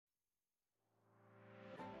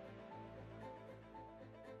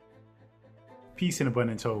Peace and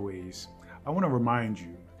abundance always. I want to remind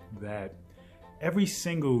you that every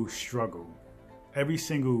single struggle, every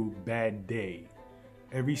single bad day,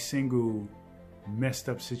 every single messed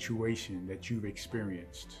up situation that you've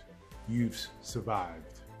experienced, you've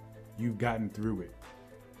survived, you've gotten through it,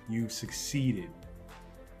 you've succeeded.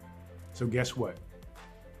 So guess what?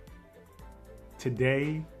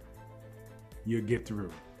 Today, you'll get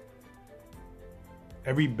through.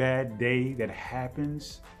 Every bad day that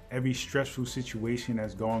happens, every stressful situation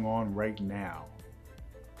that's going on right now,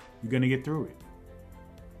 you're gonna get through it.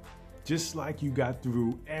 Just like you got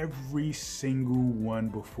through every single one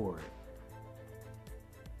before it.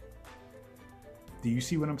 Do you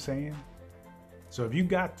see what I'm saying? So if you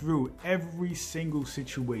got through every single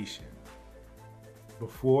situation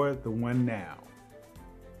before the one now,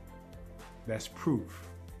 that's proof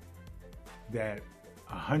that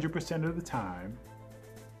 100% of the time,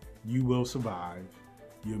 you will survive,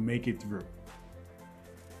 you'll make it through.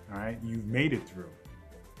 All right, you've made it through.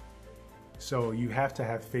 So you have to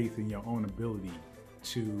have faith in your own ability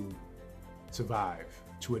to survive,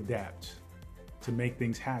 to adapt, to make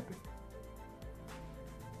things happen.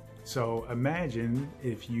 So imagine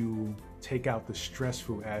if you take out the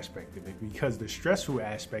stressful aspect of it, because the stressful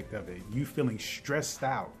aspect of it, you feeling stressed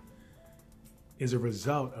out, is a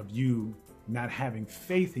result of you not having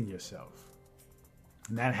faith in yourself,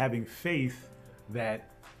 not having faith that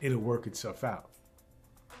it'll work itself out.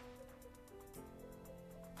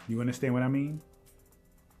 You understand what I mean?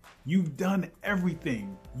 You've done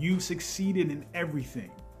everything. You've succeeded in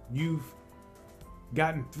everything. You've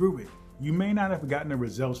gotten through it. You may not have gotten the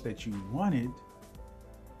results that you wanted,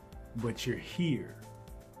 but you're here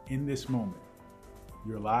in this moment.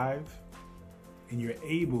 You're alive and you're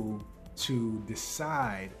able to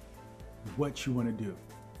decide what you want to do.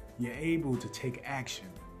 You're able to take action.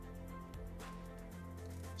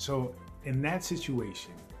 So in that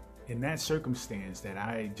situation, in that circumstance that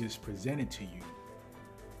I just presented to you,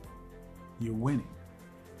 you're winning.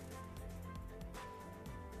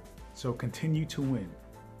 So continue to win.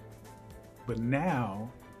 But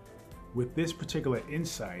now, with this particular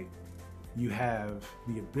insight, you have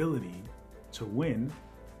the ability to win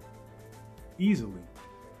easily,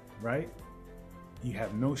 right? You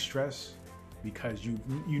have no stress because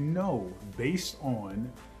you know, based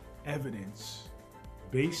on evidence,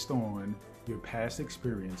 based on your past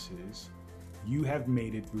experiences, you have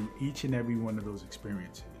made it through each and every one of those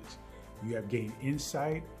experiences. You have gained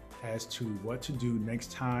insight as to what to do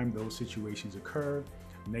next time those situations occur,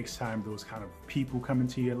 next time those kind of people come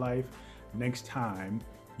into your life, next time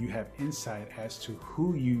you have insight as to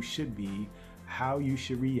who you should be, how you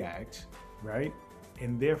should react, right?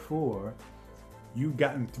 And therefore, you've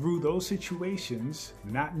gotten through those situations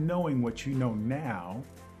not knowing what you know now.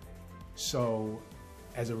 So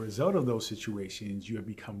as a result of those situations, you have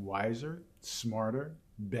become wiser, smarter,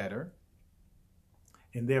 better.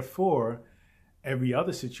 And therefore, every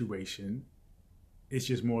other situation is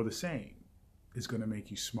just more of the same. It's going to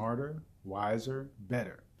make you smarter, wiser,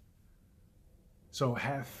 better. So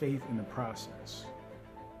have faith in the process.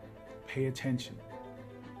 Pay attention.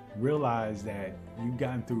 Realize that you've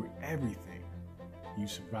gotten through everything. You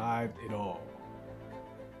survived it all.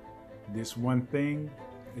 This one thing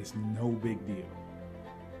is no big deal.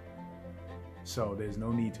 So there's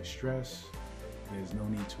no need to stress. There's no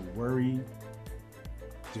need to worry.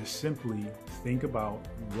 Just simply think about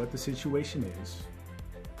what the situation is,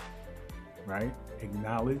 right?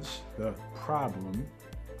 Acknowledge the problem.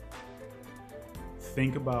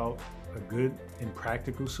 Think about a good and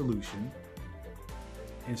practical solution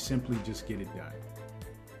and simply just get it done.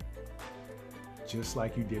 Just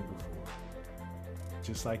like you did before.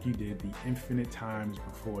 Just like you did the infinite times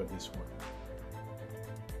before this one.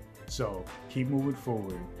 So keep moving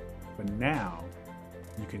forward, but now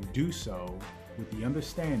you can do so with the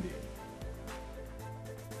understanding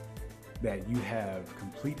that you have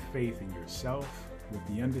complete faith in yourself, with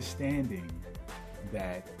the understanding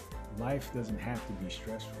that life doesn't have to be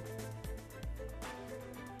stressful.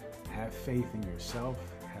 Have faith in yourself,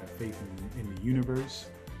 have faith in the universe,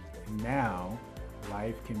 and now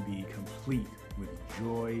life can be complete with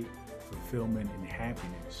joy, fulfillment, and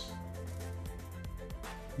happiness.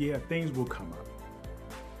 Yeah, things will come up.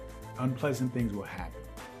 Unpleasant things will happen.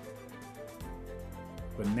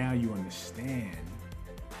 But now you understand,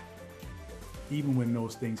 even when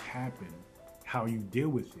those things happen, how you deal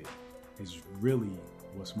with it is really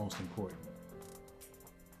what's most important.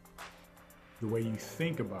 The way you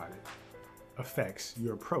think about it affects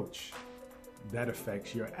your approach. That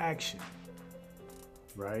affects your action,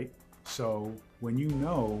 right? So when you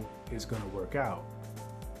know it's going to work out,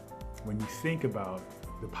 when you think about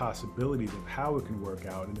the possibilities of how it can work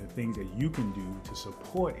out and the things that you can do to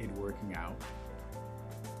support it working out.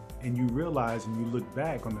 And you realize and you look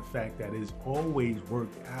back on the fact that it's always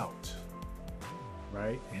worked out,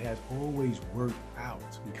 right? It has always worked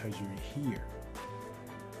out because you're here.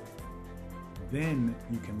 Then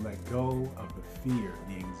you can let go of the fear,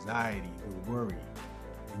 the anxiety, the worry,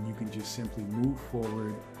 and you can just simply move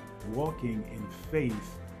forward, walking in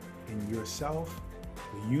faith in yourself,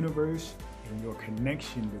 the universe, and your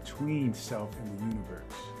connection between self and the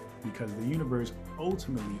universe. Because the universe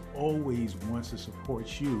ultimately always wants to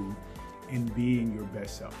support you in being your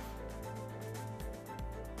best self.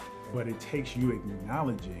 But it takes you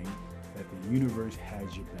acknowledging that the universe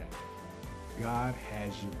has your back. God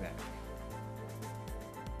has your back.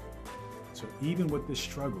 So even with the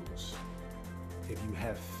struggles, if you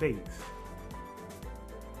have faith,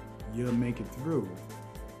 you'll make it through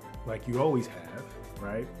like you always have,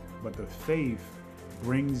 right? But the faith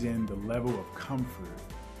brings in the level of comfort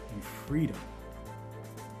and freedom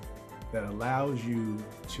that allows you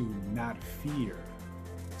to not fear,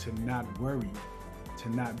 to not worry,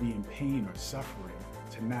 to not be in pain or suffering,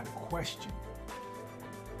 to not question.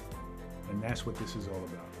 And that's what this is all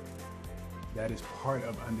about. That is part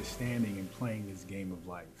of understanding and playing this game of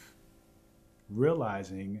life.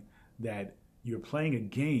 Realizing that you're playing a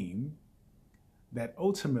game that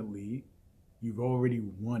ultimately you've already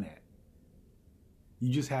won at.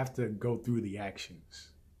 You just have to go through the actions.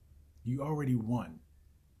 You already won.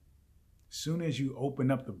 Soon as you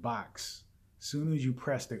open up the box, soon as you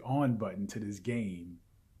press the on button to this game,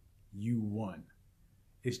 you won.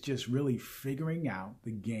 It's just really figuring out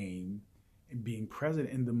the game and being present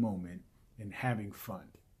in the moment and having fun.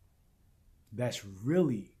 That's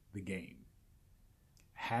really the game.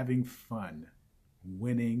 Having fun,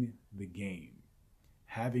 winning the game.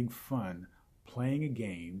 Having fun playing a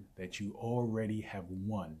game that you already have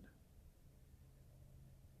won.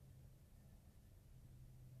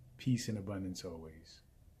 Peace and abundance always.